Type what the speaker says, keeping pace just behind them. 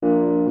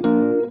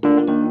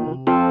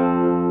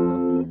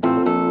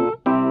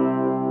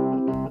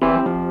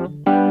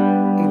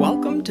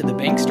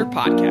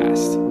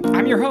Podcast.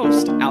 I'm your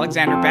host,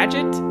 Alexander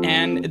Badgett,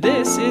 and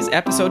this is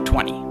episode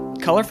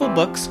 20, Colorful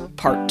Books,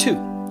 Part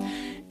 2.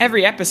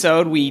 Every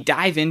episode, we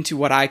dive into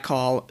what I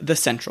call the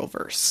Central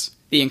Verse,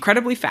 the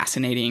incredibly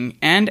fascinating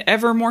and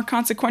ever more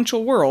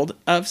consequential world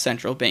of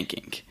central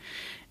banking.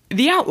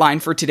 The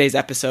outline for today's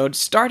episode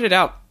started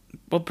out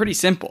pretty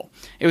simple.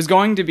 It was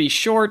going to be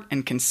short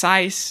and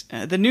concise.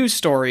 The news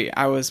story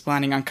I was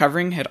planning on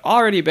covering had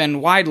already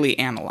been widely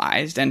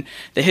analyzed, and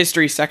the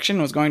history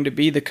section was going to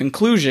be the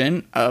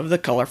conclusion of the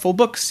Colorful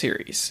Books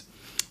series.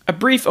 A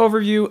brief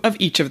overview of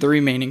each of the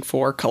remaining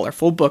 4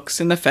 colorful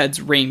books in the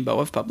Fed's rainbow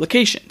of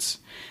publications.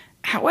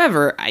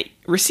 However, I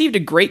received a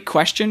great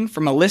question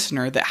from a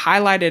listener that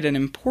highlighted an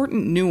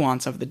important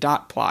nuance of the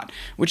dot plot,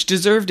 which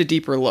deserved a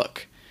deeper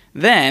look.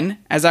 Then,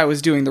 as I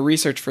was doing the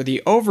research for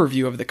the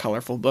overview of the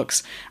colorful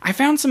books, I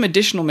found some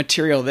additional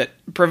material that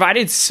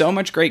provided so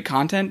much great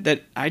content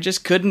that I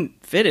just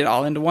couldn't fit it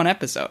all into one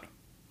episode.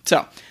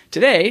 So,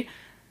 today,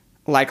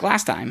 like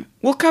last time,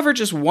 we'll cover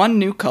just one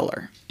new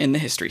color in the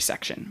history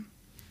section.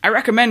 I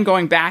recommend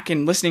going back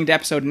and listening to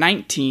episode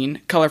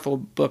 19, Colorful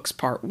Books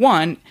Part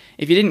 1,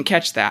 if you didn't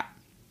catch that.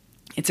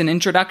 It's an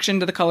introduction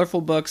to the colorful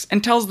books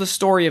and tells the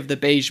story of the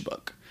Beige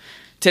Book.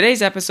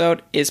 Today's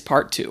episode is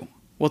Part 2.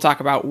 We'll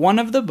talk about one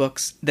of the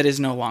books that is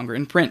no longer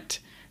in print.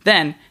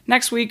 Then,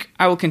 next week,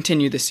 I will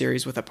continue the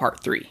series with a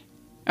Part 3.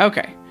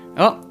 Okay,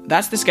 well,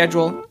 that's the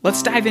schedule.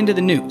 Let's dive into the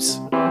news.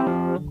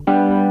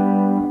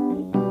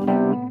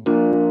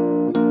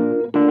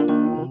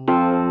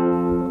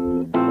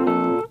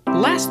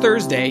 Last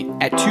Thursday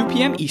at 2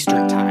 p.m.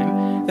 Eastern Time,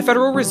 the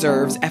Federal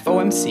Reserve's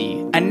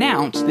FOMC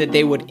announced that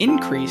they would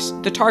increase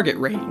the target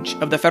range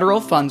of the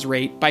federal funds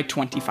rate by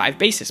 25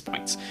 basis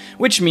points,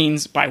 which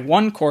means by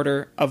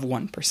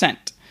 0.25%.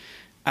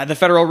 The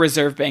Federal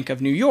Reserve Bank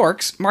of New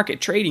York's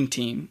market trading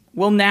team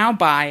will now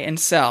buy and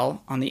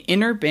sell on the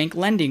interbank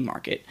lending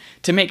market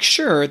to make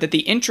sure that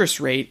the interest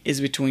rate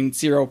is between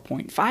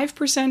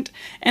 0.5%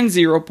 and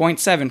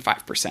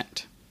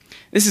 0.75%.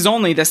 This is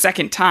only the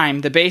second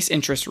time the base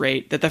interest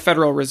rate that the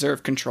Federal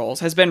Reserve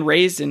controls has been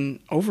raised in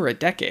over a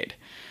decade.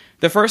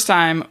 The first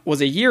time was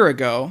a year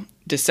ago,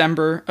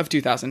 December of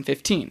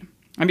 2015.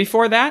 And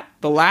before that,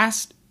 the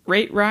last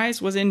rate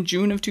rise was in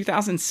June of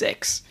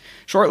 2006,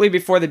 shortly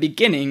before the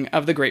beginning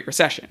of the Great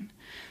Recession.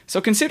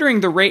 So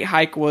considering the rate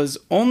hike was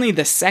only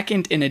the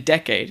second in a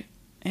decade,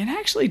 it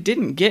actually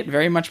didn't get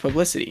very much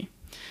publicity.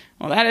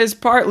 Well, that is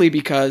partly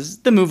because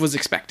the move was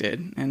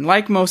expected, and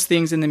like most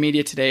things in the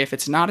media today, if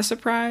it's not a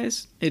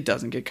surprise, it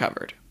doesn't get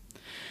covered.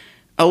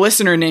 A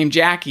listener named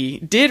Jackie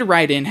did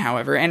write in,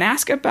 however, and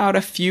ask about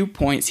a few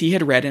points he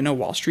had read in a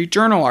Wall Street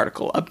Journal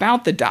article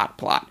about the dot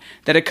plot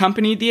that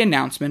accompanied the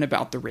announcement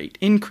about the rate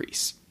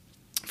increase.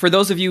 For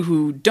those of you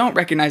who don't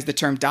recognize the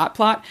term dot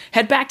plot,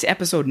 head back to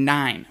episode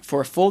 9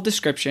 for a full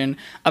description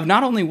of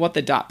not only what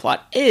the dot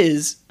plot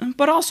is,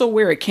 but also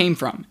where it came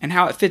from and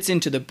how it fits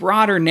into the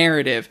broader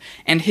narrative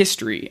and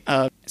history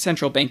of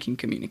central banking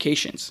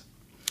communications.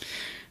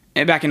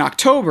 And back in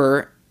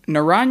October,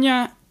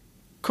 Naranja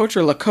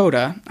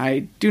Kocherlakota,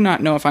 I do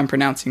not know if I'm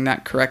pronouncing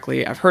that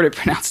correctly, I've heard it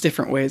pronounced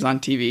different ways on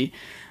TV,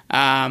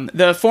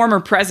 the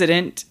former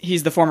president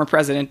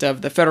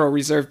of the Federal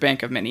Reserve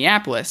Bank of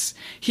Minneapolis,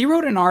 he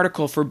wrote an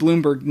article for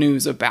Bloomberg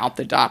News about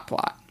the dot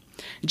plot.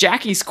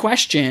 Jackie's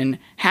question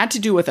had to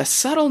do with a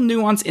subtle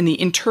nuance in the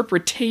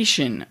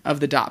interpretation of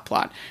the dot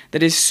plot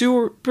that is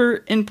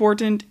super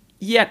important,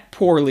 yet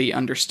poorly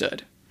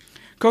understood.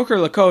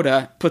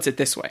 Kocherlakota puts it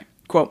this way,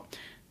 quote,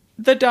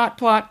 "The dot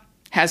plot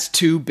has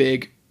 2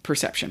 big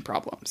perception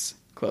problems,"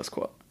 close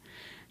quote.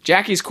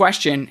 Jackie's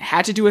question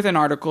had to do with an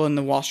article in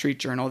the Wall Street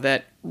Journal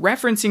that,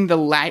 referencing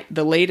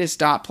the latest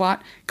dot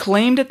plot,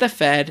 claimed that the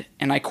Fed,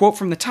 and I quote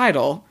from the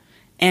title,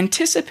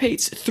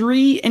 anticipates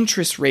 3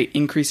 interest rate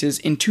increases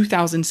in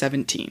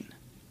 2017.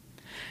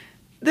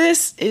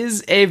 This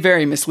is a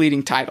very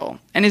misleading title,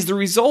 and is the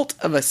result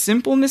of a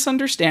simple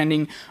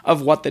misunderstanding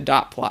of what the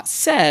dot plot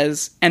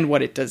says and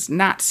what it does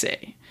not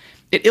say.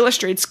 It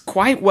illustrates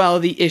quite well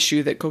the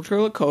issue that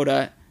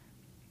Kocherlakota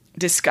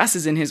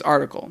discusses in his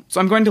article,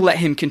 so I'm going to let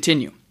him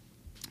continue.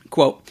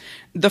 Quote,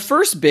 "The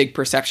first big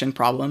perception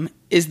problem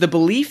is the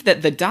belief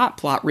that the dot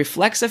plot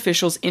reflects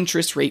officials'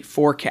 interest rate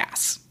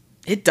forecasts.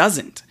 It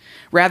doesn't.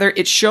 Rather,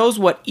 it shows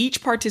what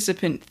each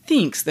participant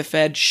thinks the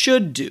Fed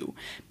should do,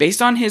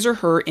 based on his or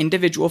her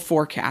individual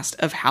forecast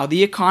of how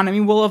the economy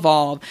will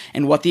evolve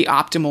and what the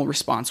optimal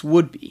response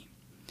would be."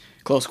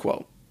 Close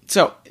quote.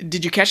 So,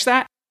 did you catch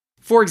that?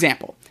 For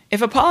example,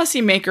 if a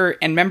policymaker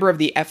and member of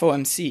the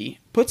FOMC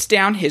puts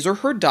down his or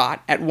her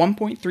dot at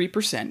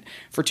 1.3%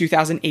 for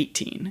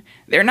 2018,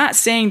 they're not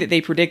saying that they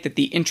predict that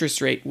the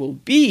interest rate will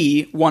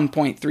be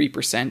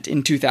 1.3%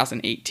 in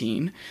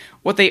 2018.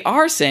 What they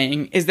are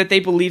saying is that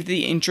they believe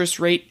the interest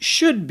rate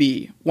should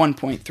be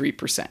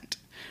 1.3%.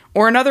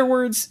 Or in other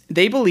words,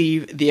 they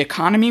believe the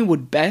economy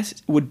would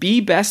be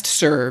best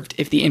served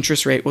if the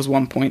interest rate was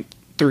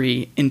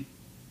 1.3 in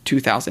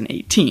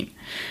 2018.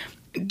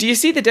 Do you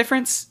see the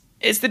difference?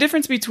 It's the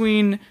difference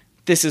between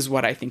this is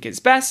what I think is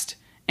best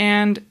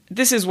and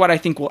this is what I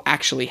think will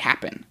actually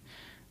happen.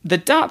 The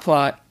dot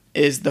plot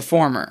is the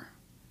former.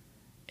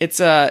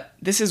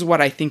 This is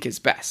what I think is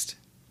best.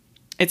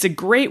 It's a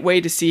great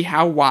way to see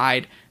how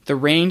wide the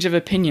range of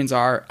opinions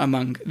are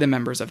among the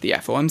members of the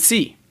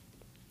FOMC.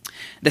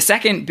 The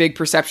second big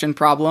perception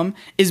problem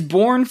is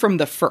born from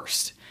the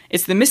first.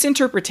 It's the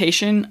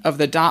misinterpretation of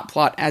the dot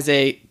plot as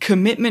a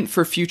commitment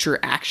for future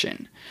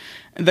action.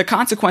 The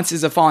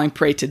consequences of falling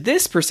prey to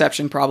this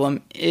perception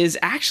problem is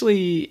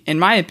actually, in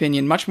my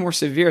opinion, much more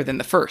severe than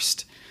the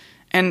first.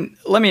 And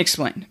let me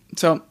explain.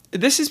 So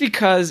this is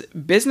because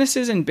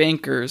businesses and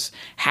bankers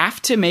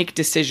have to make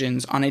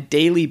decisions on a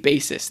daily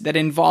basis that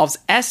involves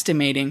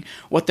estimating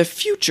what the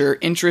future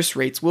interest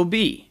rates will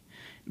be.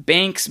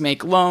 Banks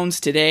make loans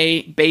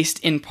today based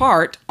in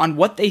part on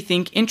what they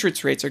think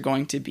interest rates are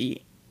going to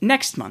be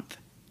next month,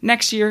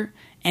 next year,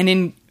 and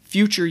in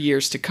future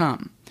years to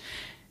come.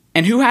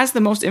 And who has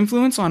the most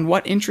influence on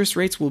what interest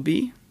rates will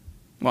be?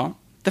 Well,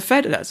 the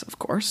Fed does, of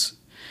course.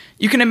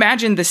 You can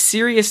imagine the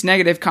serious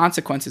negative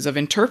consequences of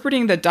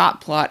interpreting the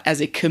dot plot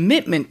as a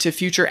commitment to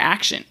future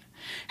action.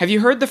 Have you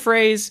heard the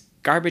phrase,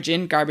 garbage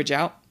in, garbage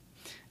out?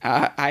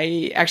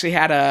 I actually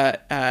had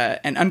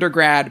an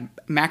undergrad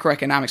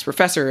macroeconomics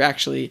professor,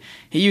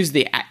 he used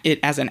it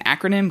as an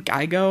acronym,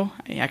 GIGO.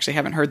 I actually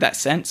haven't heard that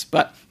since,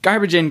 but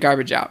garbage in,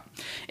 garbage out.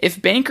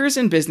 If bankers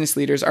and business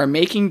leaders are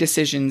making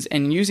decisions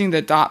and using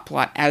the dot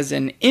plot as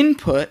an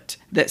input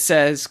that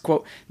says,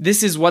 quote,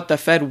 this is what the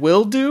Fed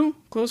will do,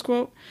 close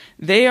quote,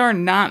 they are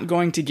not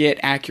going to get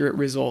accurate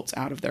results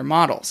out of their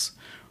models.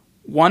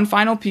 One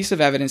final piece of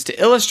evidence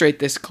to illustrate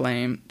this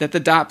claim that the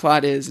dot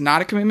plot is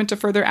not a commitment to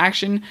further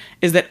action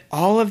is that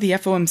all of the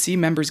FOMC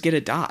members get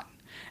a dot.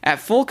 At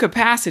full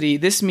capacity,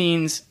 this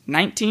means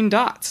 19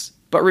 dots.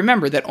 But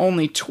remember that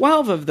only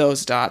 12 of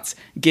those dots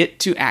get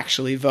to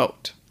actually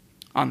vote.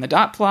 On the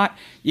dot plot,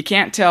 you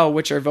can't tell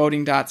which are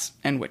voting dots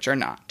and which are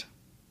not.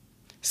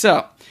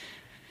 So,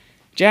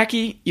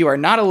 Jackie, you are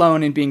not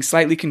alone in being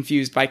slightly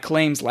confused by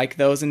claims like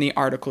those in the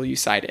article you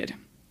cited.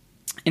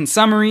 In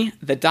summary,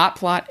 the dot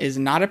plot is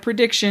not a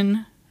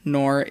prediction,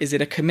 nor is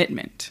it a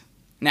commitment.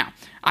 Now,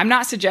 I'm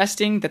not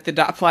suggesting that the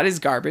dot plot is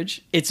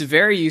garbage. It's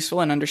very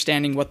useful in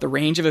understanding what the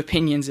range of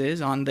opinions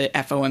is on the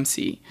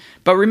FOMC.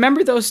 But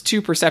remember those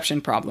two perception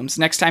problems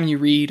next time you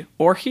read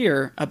or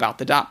hear about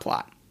the dot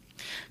plot.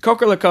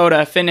 Coker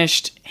Lakota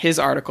finished his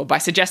article by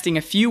suggesting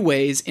a few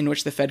ways in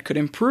which the Fed could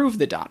improve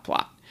the dot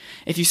plot.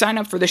 If you sign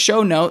up for the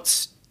show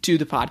notes to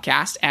the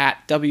podcast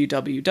at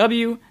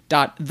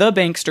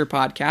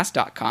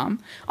www.thebanksterpodcast.com,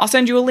 I'll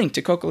send you a link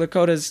to Coker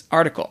Lakota's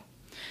article.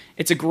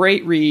 It's a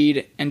great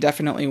read and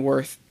definitely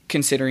worth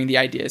considering the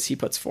ideas he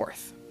puts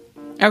forth.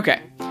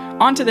 Okay,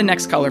 on to the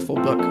next colorful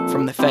book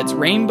from the Fed's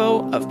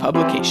rainbow of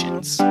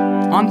publications.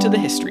 On to the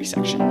history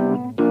section.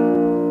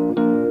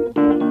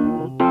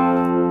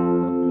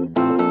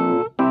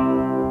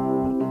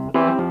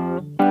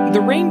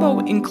 The rainbow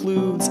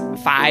includes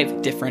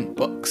 5 different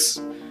books.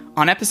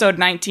 On episode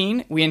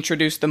 19, we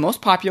introduced the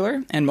most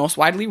popular and most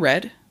widely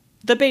read,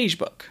 the Beige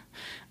Book.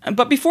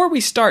 But before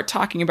we start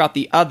talking about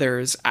the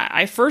others,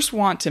 I first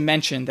want to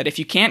mention that if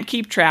you can't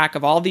keep track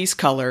of all these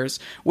colors,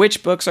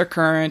 which books are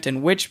current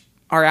and which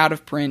are out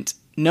of print,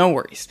 no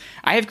worries.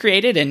 I have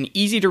created an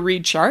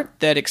easy-to-read chart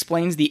that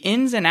explains the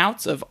ins and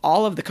outs of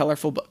all of the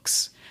colorful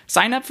books.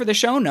 Sign up for the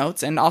show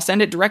notes and I'll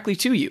send it directly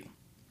to you.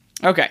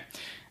 Okay,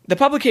 the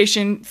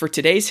publication for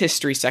today's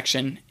history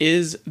section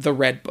is the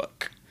Red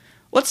Book.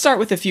 Let's start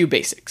with a few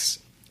basics.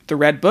 The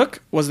Red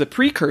Book was the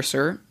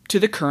precursor to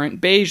the current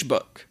Beige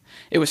Book.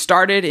 It was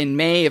started in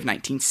May of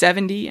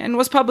 1970 and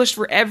was published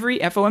for every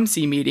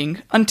FOMC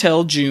meeting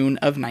until June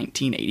of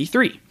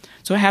 1983.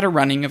 So it had a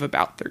running of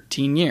about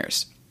 13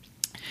 years.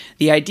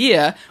 The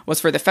idea was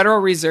for the Federal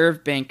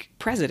Reserve Bank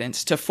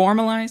presidents to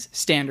formalize,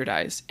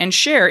 standardize, and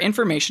share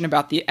information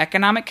about the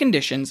economic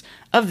conditions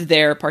of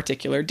their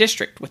particular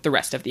district with the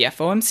rest of the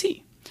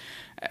FOMC.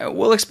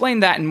 We'll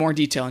explain that in more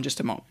detail in just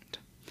a moment.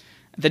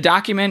 The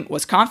document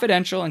was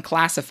confidential and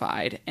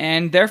classified,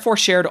 and therefore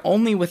shared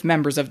only with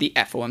members of the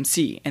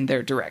FOMC and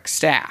their direct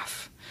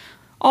staff.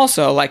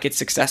 Also, like its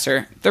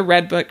successor, the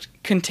Red Book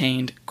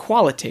contained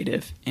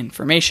qualitative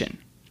information.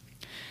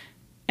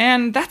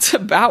 And that's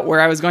about where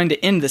I was going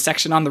to end the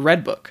section on the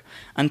Red Book,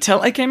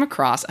 until I came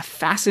across a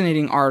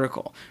fascinating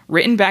article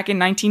written back in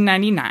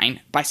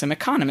 1999 by some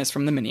economists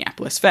from the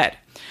Minneapolis Fed.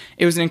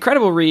 It was an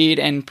incredible read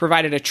and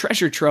provided a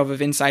treasure trove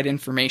of inside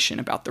information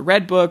about the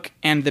Red Book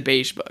and the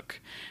Beige Book.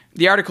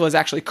 The article is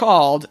actually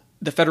called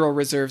The Federal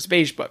Reserve's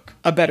Beige Book,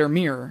 A Better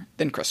Mirror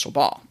Than Crystal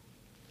Ball.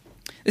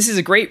 This is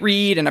a great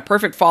read and a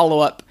perfect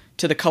follow-up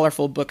to the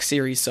colorful book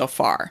series so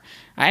far.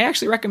 I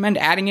actually recommend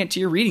adding it to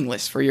your reading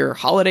list for your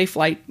holiday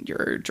flight,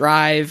 your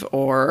drive,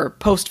 or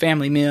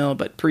post-family meal,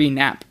 but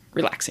pre-nap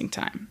relaxing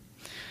time.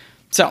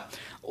 So,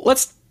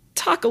 let's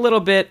talk a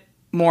little bit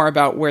more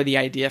about where the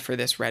idea for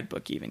this Red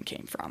Book even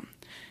came from.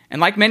 And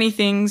like many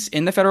things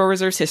in the Federal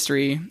Reserve's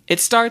history,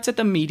 it starts at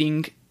the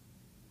meeting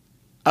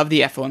of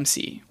the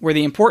FOMC, where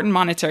the important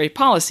monetary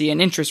policy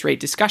and interest rate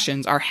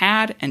discussions are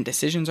had and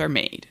decisions are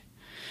made.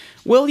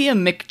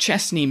 William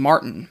McChesney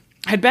Martin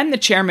had been the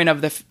chairman of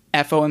the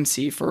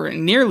FOMC for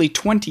nearly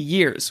 20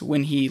 years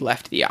when he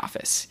left the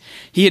office.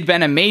 He had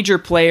been a major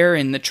player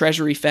in the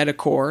Treasury-Fed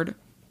Accord.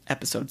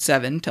 Episode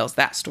 7 tells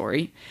that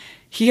story.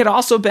 He had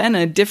also been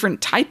a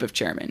different type of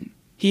chairman.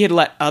 He had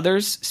let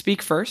others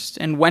speak first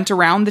and went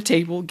around the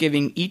table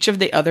giving each of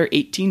the other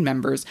 18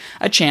 members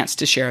a chance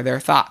to share their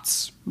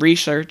thoughts,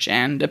 research,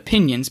 and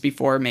opinions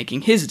before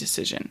making his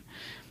decision.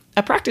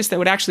 A practice that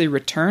would actually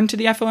return to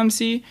the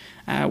FOMC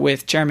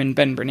with Chairman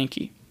Ben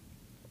Bernanke.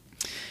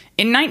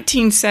 In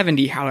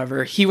 1970,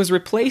 however, he was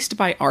replaced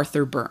by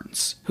Arthur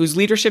Burns, whose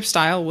leadership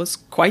style was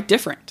quite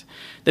different.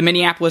 The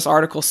Minneapolis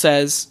article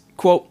says,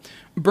 quote,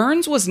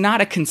 "Burns was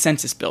not a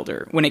consensus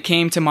builder when it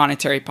came to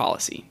monetary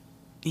policy.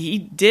 He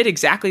did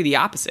exactly the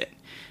opposite.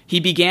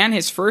 He began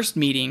his first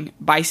meeting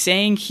by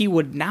saying he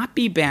would not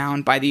be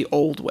bound by the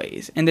old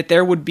ways and that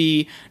there would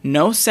be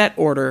no set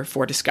order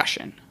for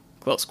discussion."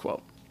 Close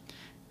quote.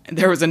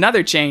 There was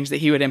another change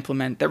that he would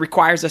implement that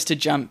requires us to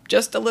jump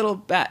just a little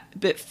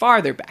bit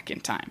farther back in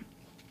time.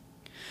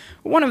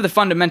 One of the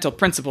fundamental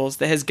principles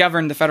that has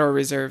governed the Federal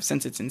Reserve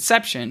since its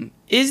inception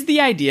is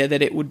the idea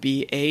that it would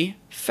be a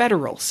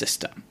federal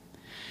system.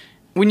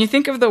 When you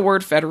think of the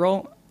word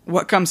federal,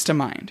 what comes to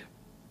mind?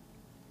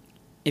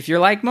 If you're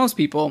like most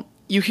people,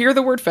 you hear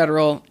the word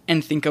federal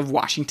and think of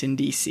Washington,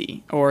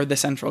 D.C., or the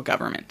central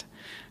government.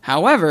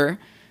 However,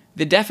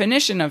 the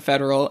definition of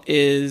federal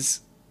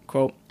is,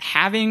 quote,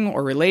 "having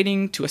or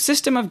relating to a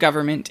system of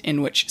government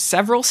in which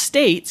several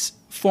states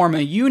form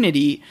a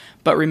unity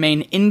but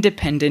remain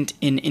independent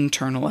in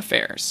internal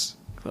affairs,"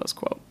 close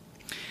quote.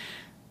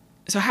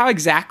 So how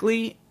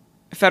exactly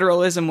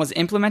federalism was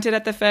implemented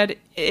at the Fed,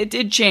 it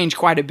did change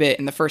quite a bit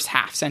in the first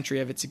half century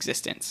of its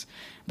existence.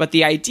 But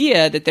the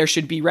idea that there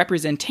should be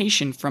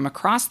representation from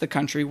across the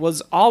country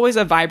was always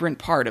a vibrant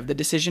part of the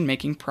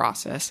decision-making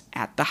process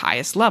at the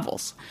highest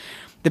levels.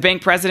 The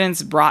bank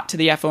presidents brought to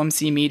the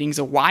FOMC meetings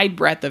a wide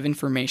breadth of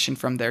information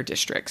from their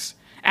districts.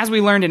 As we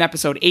learned in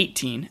episode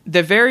 18,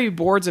 the very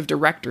boards of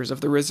directors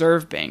of the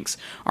reserve banks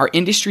are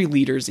industry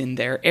leaders in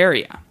their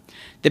area.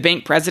 The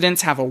bank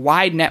presidents have a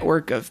wide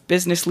network of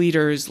business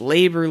leaders,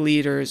 labor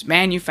leaders,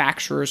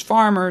 manufacturers,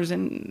 farmers,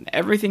 and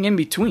everything in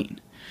between.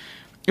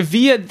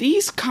 Via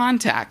these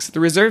contacts, the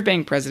Reserve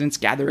Bank presidents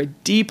gather a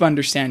deep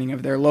understanding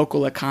of their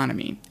local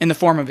economy in the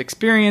form of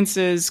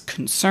experiences,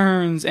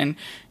 concerns, and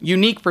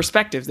unique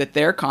perspectives that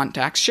their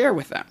contacts share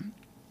with them.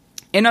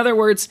 In other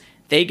words,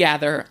 they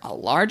gather a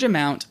large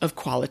amount of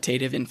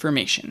qualitative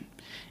information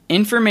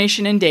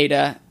and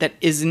data that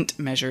isn't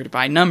measured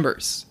by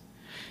numbers.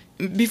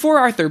 Before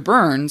Arthur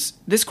Burns,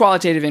 this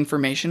qualitative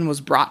information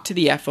was brought to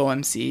the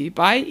FOMC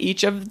by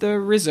each of the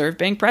Reserve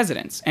Bank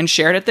presidents and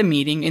shared at the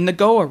meeting in the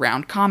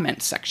go-around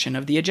comments section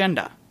of the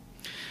agenda.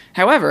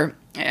 However,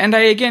 and I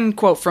again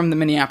quote from the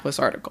Minneapolis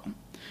article,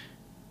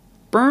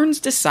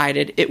 Burns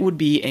decided it would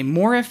be a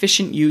more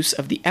efficient use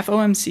of the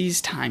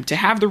FOMC's time to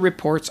have the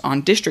reports on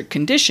district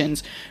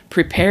conditions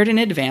prepared in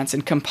advance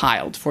and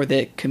compiled for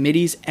the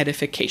committee's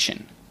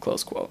edification,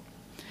 close quote.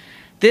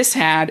 This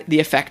had the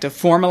effect of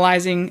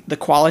formalizing the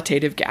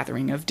qualitative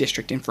gathering of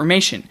district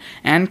information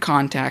and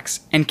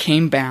contacts and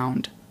came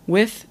bound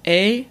with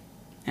I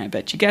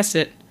bet you guessed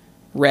it,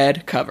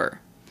 red cover.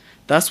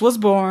 Thus was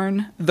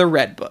born the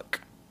Red Book.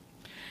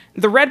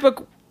 The Red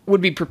Book would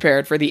be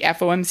prepared for the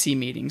FOMC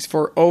meetings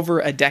for over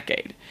a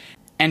decade.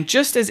 And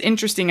just as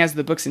interesting as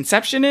the book's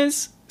inception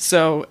is,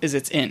 so is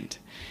its end.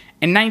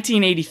 In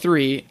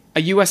 1983,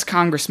 a U.S.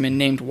 congressman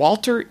named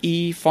Walter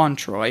E.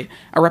 Fauntroy,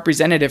 a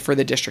representative for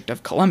the District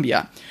of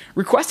Columbia,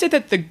 requested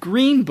that the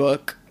Green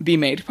Book be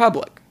made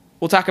public.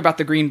 We'll talk about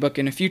the Green Book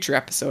in a future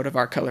episode of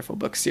our Colorful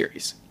Book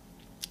series.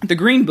 The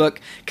Green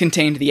Book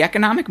contained the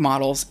economic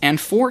models and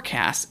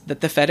forecasts that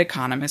the Fed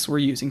economists were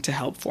using to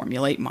help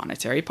formulate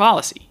monetary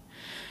policy.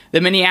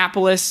 The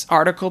Minneapolis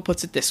article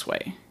puts it this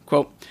way,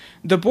 quote,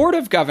 "The Board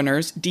of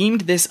Governors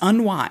deemed this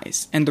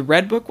unwise, and the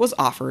Red Book was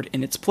offered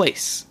in its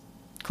place."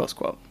 Close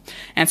quote.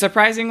 And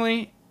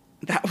surprisingly,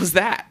 that was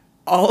that.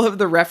 All of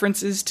the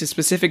references to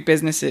specific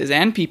businesses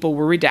and people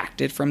were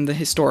redacted from the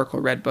historical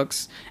Red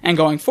Books, and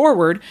going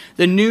forward,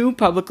 the new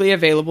publicly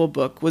available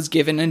book was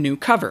given a new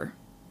cover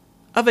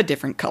of a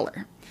different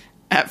color.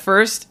 At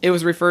first, it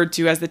was referred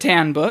to as the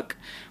Tan Book,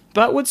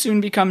 but would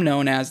soon become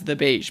known as the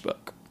Beige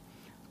Book.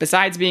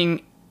 Besides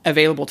being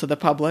available to the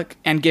public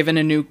and given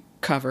a new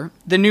cover,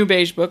 the new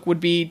Beige Book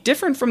would be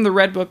different from the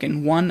Red Book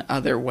in one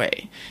other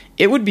way.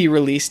 It would be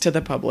released to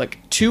the public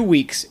 2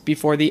 weeks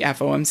before the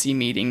FOMC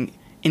meeting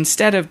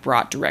instead of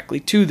brought directly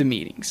to the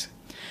meetings.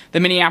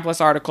 The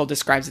Minneapolis article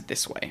describes it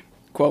this way,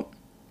 quote,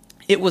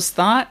 "It was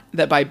thought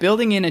that by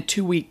building in a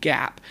 2-week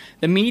gap,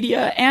 the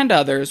media and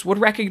others would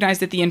recognize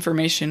that the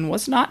information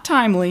was not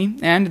timely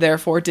and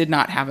therefore did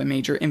not have a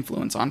major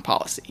influence on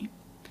policy."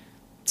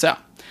 So,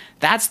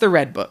 that's the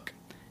Red Book,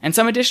 and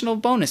some additional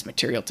bonus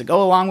material to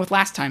go along with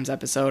last time's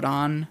episode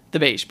on the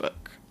Beige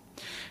Book.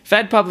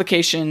 Fed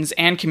publications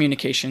and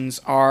communications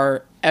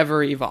are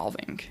ever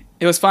evolving.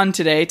 It was fun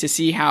today to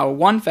see how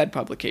one Fed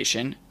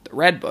publication, the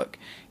Red Book,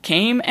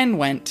 came and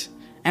went,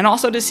 and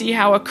also to see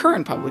how a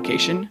current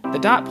publication, the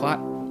Dot Plot,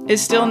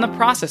 is still in the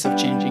process of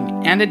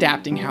changing and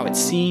adapting how it's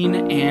seen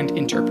and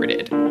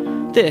interpreted.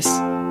 This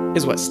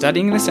is what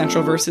studying the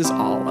Centralverse is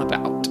all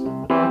about.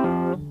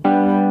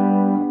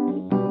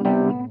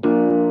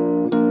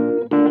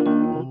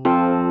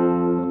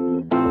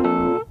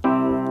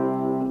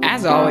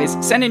 As always,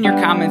 send in your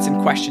comments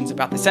and questions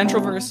about the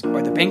Centralverse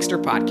or the Bankster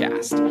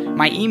Podcast.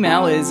 My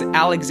email is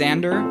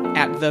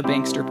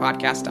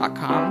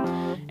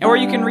alexander@thebanksterpodcast.com, or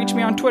you can reach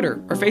me on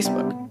Twitter or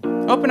Facebook.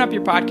 Open up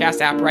your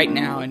podcast app right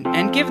now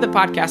and give the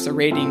podcast a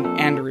rating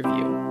and a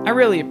review. I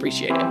really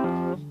appreciate it.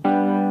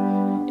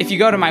 If you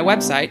go to my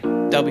website,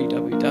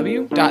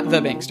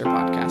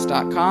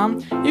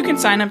 www.thebanksterpodcast.com, you can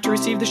sign up to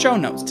receive the show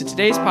notes to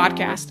today's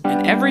podcast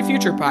and every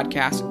future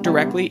podcast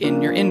directly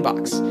in your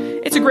inbox.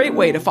 It's a great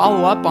way to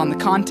follow up on the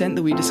content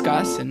that we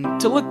discuss and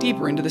to look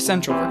deeper into the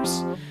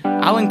Centralverse.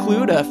 I'll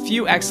include a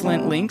few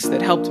excellent links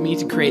that helped me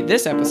to create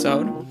this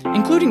episode,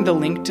 including the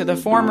link to the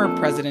former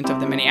president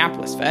of the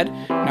Minneapolis Fed,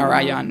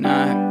 Narayan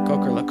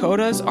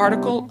Koker-Lakota's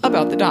article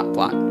about the dot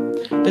plot.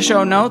 The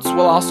show notes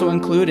will also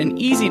include an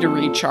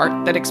easy-to-read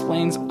chart that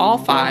explains all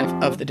 5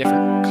 of the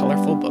different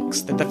colorful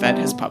books that the Fed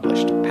has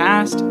published,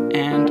 past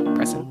and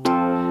present.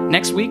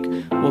 Next week,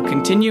 we'll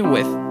continue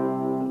with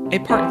a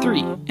part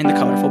 3 in the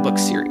Colorful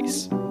Books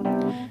series.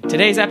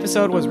 Today's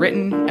episode was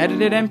written,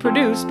 edited, and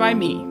produced by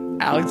me,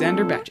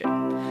 Alexander Badgett.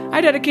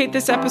 I dedicate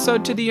this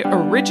episode to the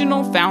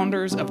original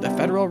founders of the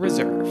Federal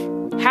Reserve.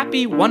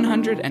 Happy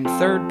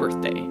 103rd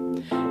birthday.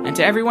 And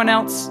to everyone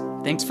else,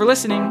 thanks for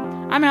listening.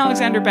 I'm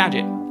Alexander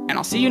Badgett, and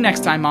I'll see you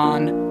next time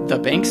on the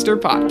Bankster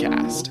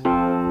Podcast.